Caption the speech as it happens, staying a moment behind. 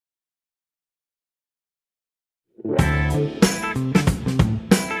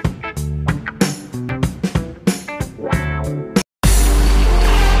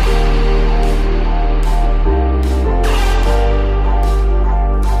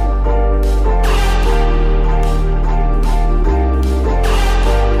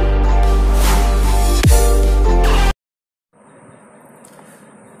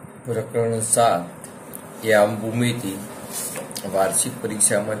એ આમ ભૂમિતિ વાર્ષિક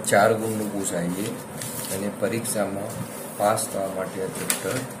પરીક્ષામાં 4 ગુણનું પૂછાય છે અને પરીક્ષામાં પાસ થવા માટે આ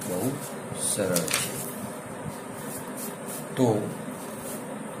ચેપ્ટર બહુ સરળ છે. તો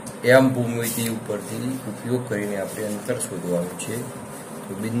આમ ભૂમિતિ ઉપરથી ઉપયોગ કરીને આપણે અંતર શોધવાનું છે.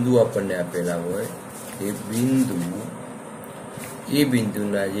 તો બિંદુ આપણને આપેલા હોય એ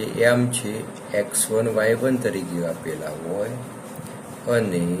બિંદુના જે એમ છે x1 y1 તરીકે આપેલા હોય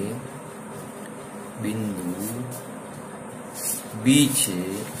અને બિંદુ બી છે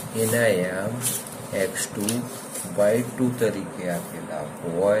એના એમ x2 y2 તરીકે આપેલા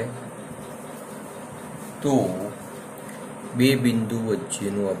હોય તો બે બિંદુ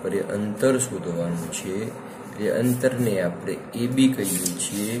વચ્ચેનું આપણે અંતર શોધવાનું છે. એ અંતરને આપણે AB કહીએ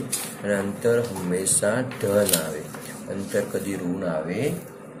છીએ અને અંતર હંમેશા ધન આવે, અંતર કદી ઋણ આવે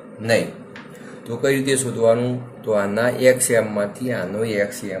નહીં. તો કઈ રીતે શોધવાનું? તો આના xm માંથી આનો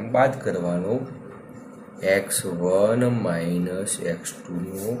xm બાદ કરવાનો. x1 માઇનસ x2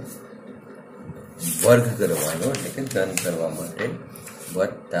 નો વર્ગ કરવાનો એટલે કે ધન કરવા માટે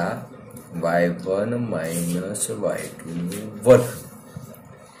વત્તા y1 માઇનસ y2 નો વર્ગ.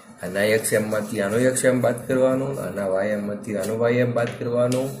 આના xm માંથી આનો xm બાદ કરવાનો, આના ym માંથી આનો ym બાદ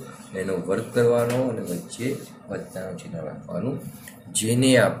કરવાનો, એનો વર્ગ કરવાનો અને વચ્ચે વત્તાનું ચિહ્ન રાખવાનું,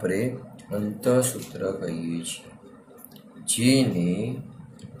 જેને આપણે અંતર સૂત્ર કહીએ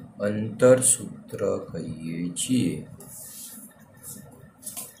છીએ.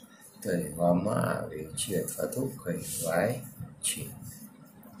 કહેવામાં આવે છે અથવા તો કહેવાય છે.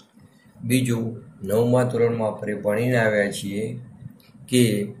 બીજું 9મા ધોરણમાં આપણે ભણીને આવ્યા છીએ કે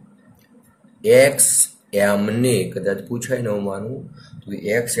xm ને કદાચ પૂછાય 9માનું તો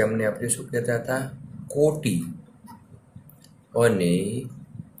xm ને આપણે શું કહેતા હતા? કોટી. અને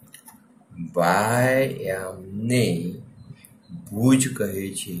ym ને ભુજ કહે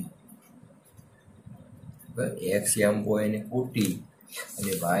છે. xm હોય એને કોટી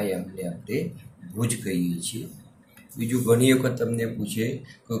અને ym ને આપણે ભુજ કહીએ છીએ. બીજું ઘણી વખત તમને પૂછે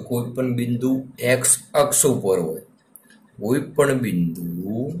કે કોઈ પણ બિંદુ x અક્ષ ઉપર હોય, કોઈ પણ બિંદુ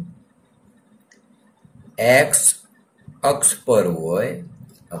x અક્ષ પર હોય,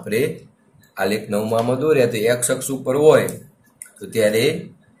 આપણે આલેખ 9માં દોર્યા તો x અક્ષ ઉપર હોય તો ત્યારે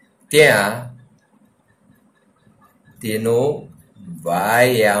ત્યાં તેનો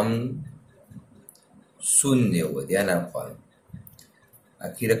ym 0 હોય. ધ્યાન આપવાનું.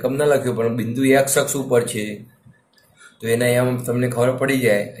 આખી રકમ ના લખ્યો પણ બિંદુ x અક્ષ ઉપર છે તો એના એમ તમને ખબર પડી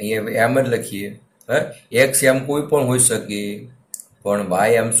જાય. અહીંયા એમ જ લખીએ. x એમ કોઈ પણ હોઈ શકે પણ y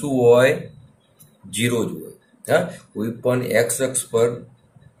એમ શું હોય? 0 જ હોય. કોઈ પણ x અક્ષ પર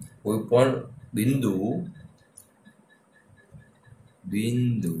કોઈ પણ બિંદુ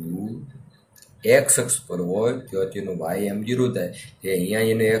x અક્ષ પર હોય તો તેનો ym 0 થાય. અહીંયા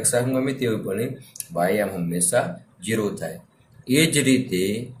એનો x આમ ગમે તે હોય પણ ym હંમેશા 0 થાય. એ જ રીતે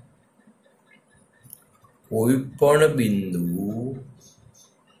કોઈ પણ બિંદુ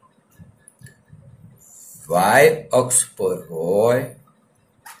y અક્ષ પર હોય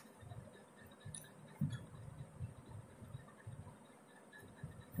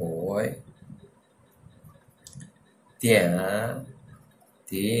ત્યાં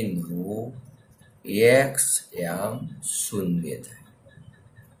તેનો xm 0 થાય.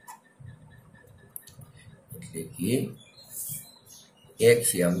 એટલે કે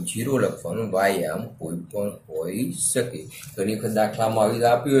xm 0 લખવાનું, ym કોઈ પણ હોઈ શકે. ઘણી વખત દાખલામાં આવી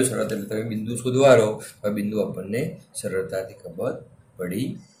આપ્યું હોય શરત એટલે તમે બિંદુ શોધવા રહો તો બિંદુ આપણને સરળતાથી ખબર પડી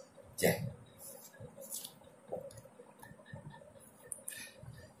જાય.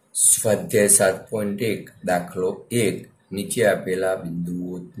 સ્વાધ્યાય 7.1 દાખલો 1 નીચે આપેલા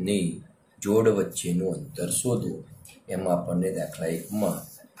બિંદુઓની જોડ વચ્ચેનું અંતર શોધો. એમાં આપણને દાખલા 1માં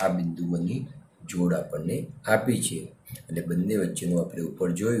આ બિંદુઓની જોડ આપણને આપી છે અને બંને વચ્ચેનું આપણે ઉપર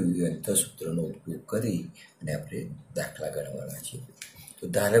જોયું એ અંતર સૂત્રનો ઉપયોગ કરી અને આપણે દાખલા ગણવાના છે. તો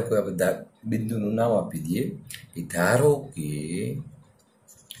ધારો કે આપણે બિંદુનું નામ આપી દઈએ કે ધારો કે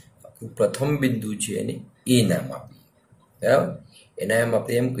પ્રથમ બિંદુ છે એને એ નામ આપીએ. બરાબર? એના એમ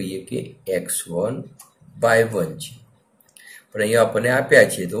આપણે એમ કહીએ કે x1 y1 છે. પણ અહીંયા આપણને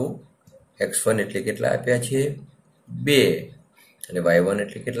આપ્યા છે તો x1 એટલે કેટલા આપ્યા છે? 2 અને y1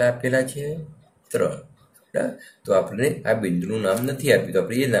 એટલે કેટલા આપેલા છે? 3. તો આપણે આ બિંદુનું નામ નથી આપ્યું તો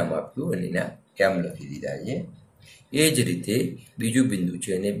આપણે એ નામ આપ્યું અને એના એમ લખી દીધા છે. એ જ રીતે બીજું બિંદુ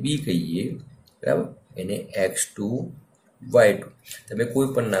છે એને બી કહીએ, બરાબર, એને x2 y2 તમે કોઈ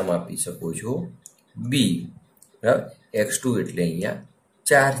પણ નામ આપી શકો છો, બી, બરાબર, x2 એટલે અહીંયા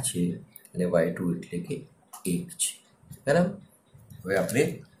 4 છે અને y2 એટલે કે 1 છે, બરાબર. હવે આપણે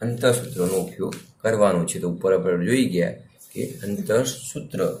અંતરસૂત્રનો ઉપયોગ કરવાનો છે. તો ઉપર આપણે જોઈ ગયા કે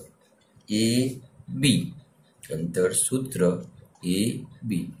અંતરસૂત્ર એ બી, અંતરસૂત્ર એ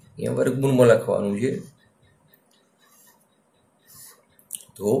બી અહીંયા વર્ગમૂળમાં લખવાનું છે.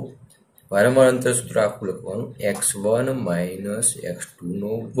 તો વારંવાર અંતરસૂત્ર આખું લખવાનું, x1 માઇનસ x2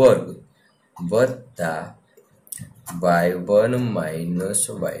 નો વર્ગ વત્તા y1 માઇનસ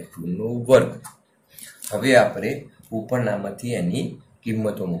y2 નો વર્ગ. હવે આપણે ઉપરનામાંથી એની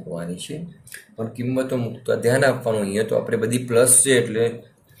કિંમતો મૂકવાની છે, પણ કિંમતો મૂકતા ધ્યાન આપવાનું, અહીંયા તો આપણે બધી પ્લસ છે એટલે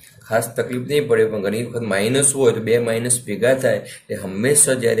ખાસ તકલીફ નહીં પડે, પણ ઘણી વખત માઇનસ હોય તો બે માઇનસ ભેગા થાય એટલે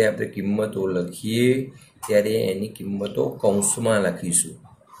હંમેશા જ્યારે આપણે કિંમતો લખીએ ત્યારે એની કિંમતો કૌંસમાં લખીશું.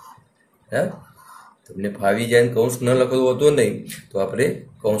 હા, તમને ફાવી જાય ને કૌંસ ન લખવું હોતો નહીં તો આપણે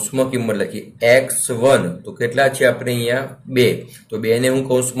કૌંસમાં કિંમત લખીએ. x1 તો કેટલા છે આપણે અહીંયા 2, તો 2 ને હું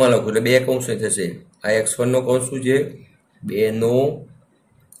કૌંસમાં લખું એટલે 2 કૌંસ થશે. આ x1 નો કૌંસ શું છે? 2 નો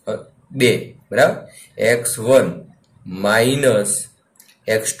 2, બરાબર. x1 માઇનસ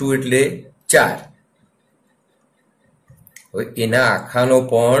x2 એટલે 4, હવે એના આખાનો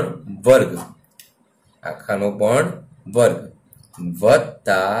પણ વર્ગ, આખાનો પણ વર્ગ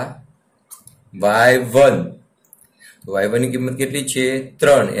વત્તા y1, તો y1 ની કિંમત કેટલી છે?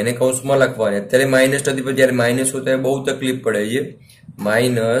 3, એને કૌંસમાં લખવાની. અત્યારે માઇનસ નથી, પણ જ્યારે માઇનસ હોય ત્યારે બહુ તકલીફ પડે છે.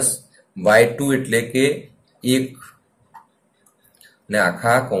 માઇનસ y2 એટલે કે 1 ને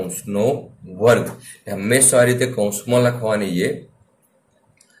આખા કૌંસનો વર્ગ, હંમેશા આ રીતે કૌંસમાં લખવાની છે.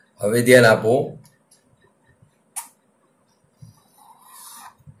 હવે ધ્યાન આપો,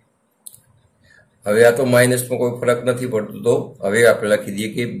 હવે આ તો માઇનસમાં કોઈ ફરક નથી પડતો, તો હવે આપણે લખી દઈએ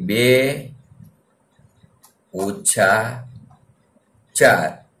કે 2 ઓછા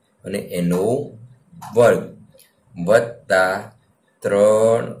 4 અને એનો વર્ગ વત્તા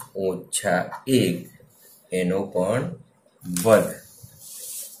 3 ઓછા 1 એનો પણ વર્ગ.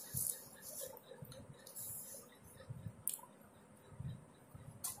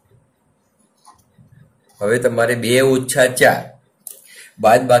 હવે તમારે 2 ઓછા 4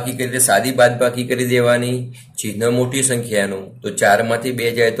 બાદ બાકી કરી, સાદી બાદ બાકી કરી દેવાની. ચિહ્ન મોટી સંખ્યાનું, તો 4 માંથી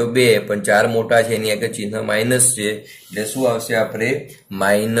 2 જાય તો 2, પણ 4 મોટા છે એની આગળ ચિહ્ન માઇનસ છે એટલે શું આવશે? આપણે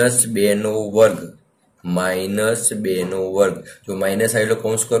 -2 નો વર્ગ, -2 નો વર્ગ. જો માઇનસ આવેલો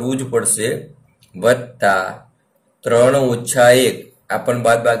કૌંસ કરવું જ પડશે, વત્તા 3 ઓછા 1, આ પણ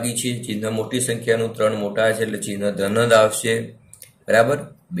બાદ બાકી છે, ચિહ્ન મોટી સંખ્યાનું, 3 મોટા છે એટલે ચિહ્ન ધન જ આવશે, બરાબર,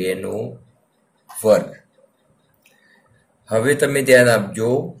 2 નો વર્ગ. હવે તમે ધ્યાન આપજો,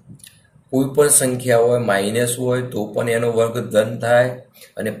 કોઈ પણ સંખ્યા હોય, માઇનસ હોય તો પણ એનો વર્ગ ધન થાય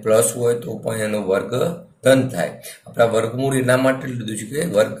અને પ્લસ હોય તો પણ એનો વર્ગ ધન થાય. આપણા વર્ગમૂળ એના માટે લીધું છે કે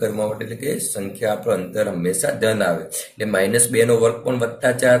વર્ગ કરવા માટે, એટલે કે સંખ્યા આપણો અંતર હંમેશા ધન આવે. એટલે -2 નો વર્ગ પણ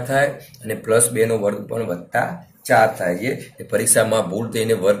 +4 થાય અને +2 નો વર્ગ પણ +4 થાય છે. એ પરીક્ષામાં ભૂલ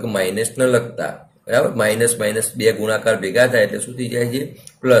થઈને વર્ગ માઇનસ ન લખતા, બરાબર. માઇનસ માઇનસ 2 ગુણાકાર ભેગા થાય એટલે શું થઈ જાય છે?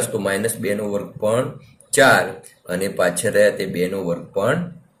 પ્લસ. તો -2 નો વર્ગ પણ 4 અને પાછળ રહ્યા તે 2 નો વર્ગ પણ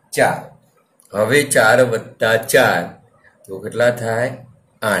 4. હવે 4 વત્તા 4 તો કેટલા થાય?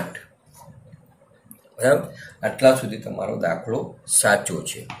 8, બરાબર. આટલા સુધી તમારો દાખલો સાચો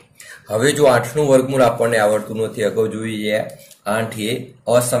છે. હવે જો 8 નું વર્ગમૂળ આપણને આવડતું નથી, અગાઉ જોઈએ 8 એ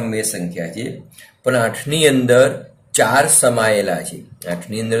અસમય સંખ્યા છે, પણ 8 ની અંદર 4 સમાયેલા છે. 8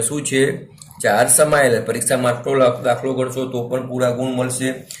 ની અંદર શું છે? 4 સમાયેલા. પરીક્ષામાં આટલો દાખલો ગણશો તો પણ પૂરા ગુણ મળશે,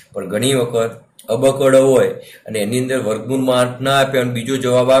 પણ ઘણી વખત અબકડ હોય અને એની અંદર વર્ગમૂળમાં 8 ના આપ્યો અને બીજો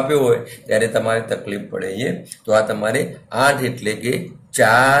જવાબ આપ્યો હોય ત્યારે તમારે તકલીફ પડે છે. તો આ તમારે 8 એટલે કે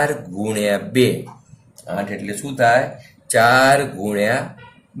 4 ગુણ્યા 2. 8 એટલે શું થાય? 4 ગુણ્યા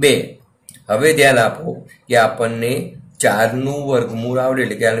 2. હવે ધ્યાન આપો કે આપણને 4 નું વર્ગમૂળ આવડે,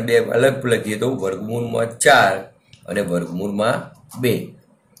 એટલે કે આને 2 અલગ લખીએ તો વર્ગમૂળમાં 4 અને વર્ગમૂળમાં 2.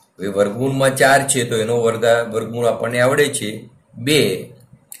 હવે વર્ગમૂળમાં 4 છે તો એનો વર્ગમૂળ આપણને આવડે છે 2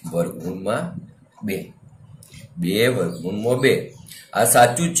 વર્ગમૂળમાં 2. 2 વર્ગમૂળમાં 2. આ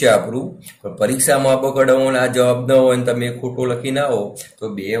સાચું જ છે આપણું, પણ પરીક્ષામાં બગડવાનો આ જવાબ ન હોય ને તમે ખોટો લખી ના હો તો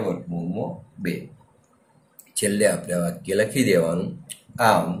 2 વર્ગમૂળમાં 2. છેલ્લે આપણે વાક્ય લખી દેવાનું.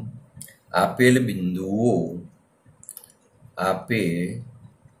 આમ આપેલ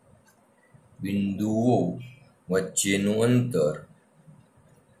બિંદુઓ વચ્ચેનું અંતર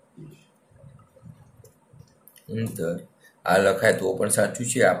આ લખાય તો પણ સાચું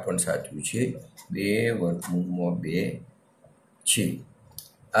છે, આ પણ સાચું છે, 2 વર્ગમૂળમાં 2 છે.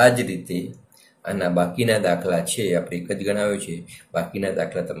 આ જ રીતે આના બાકીના દાખલા છે આપણે એક જ ગણાવ્યો છે, બાકીના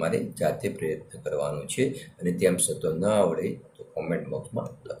દાખલા તમારે જાતે પ્રયત્ન કરવાનો છે અને તેમ છતાં ન આવડે તો કોમેન્ટ બોક્સમાં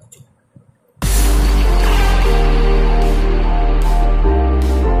લખજો.